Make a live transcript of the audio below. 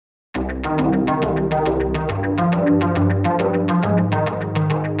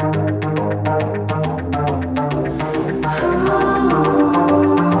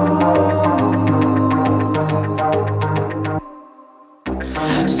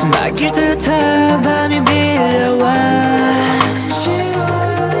숨막힐 듯한 맘이 밀려와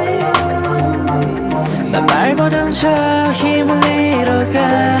난 말보단 저 힘을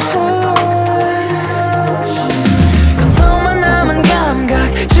잃어가 고통만 남은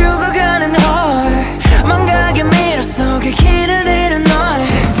감각 죽어가는 헐 망각의 미러 속에 길을 잃은 널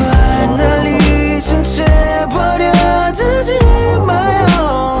제발 날 잊은 채 버려두지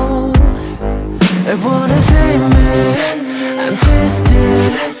마요 I wanna save me I'm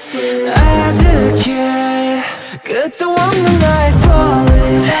twisted 아득해 끝도 없는 나의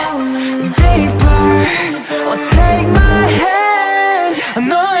falling deeper Oh take my hand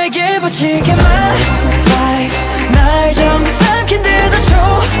너에게 바칠게 my life 날 전부 삼킨 데도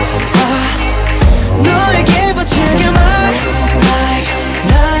좋아 너에게 바칠게 my life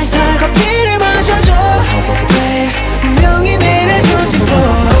나의 살과 피를 마셔줘 babe 분명히 내려주지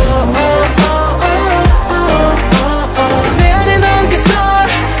뭐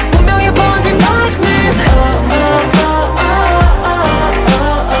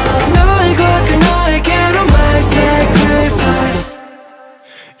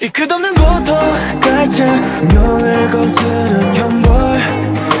이 끝없는 고통 갈증명을 거스른 현볼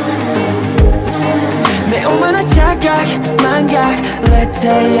내 오만한 착각 망각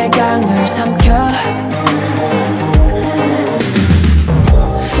레테의 강을 삼켜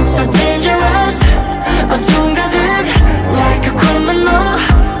So dangerous 어둠 가득 like a criminal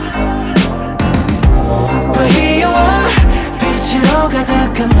But here you are 빛으로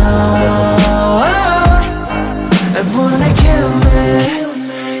가득한 너 I wanna kill me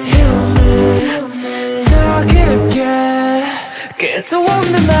더 깊게 끝도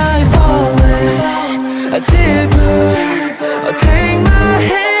없는 나의 falling deeper take my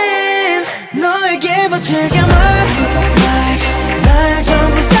hand 너에게 바칠게 my life 날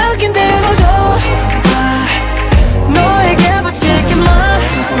전부 삼킨 대로 줘 너에게 바칠게 my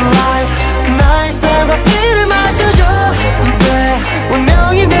life 나의 살과 피를 마셔줘 babe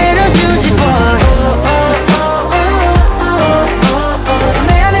운명이 내려주지 boy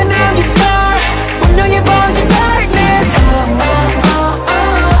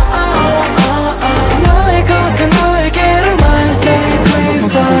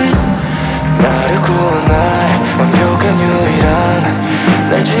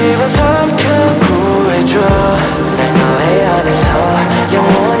날 집어삼켜 구해줘 날 너의 안에서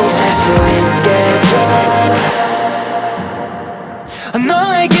영원히 살 수 있게 해줘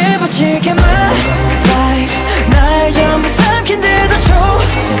너에게 바칠게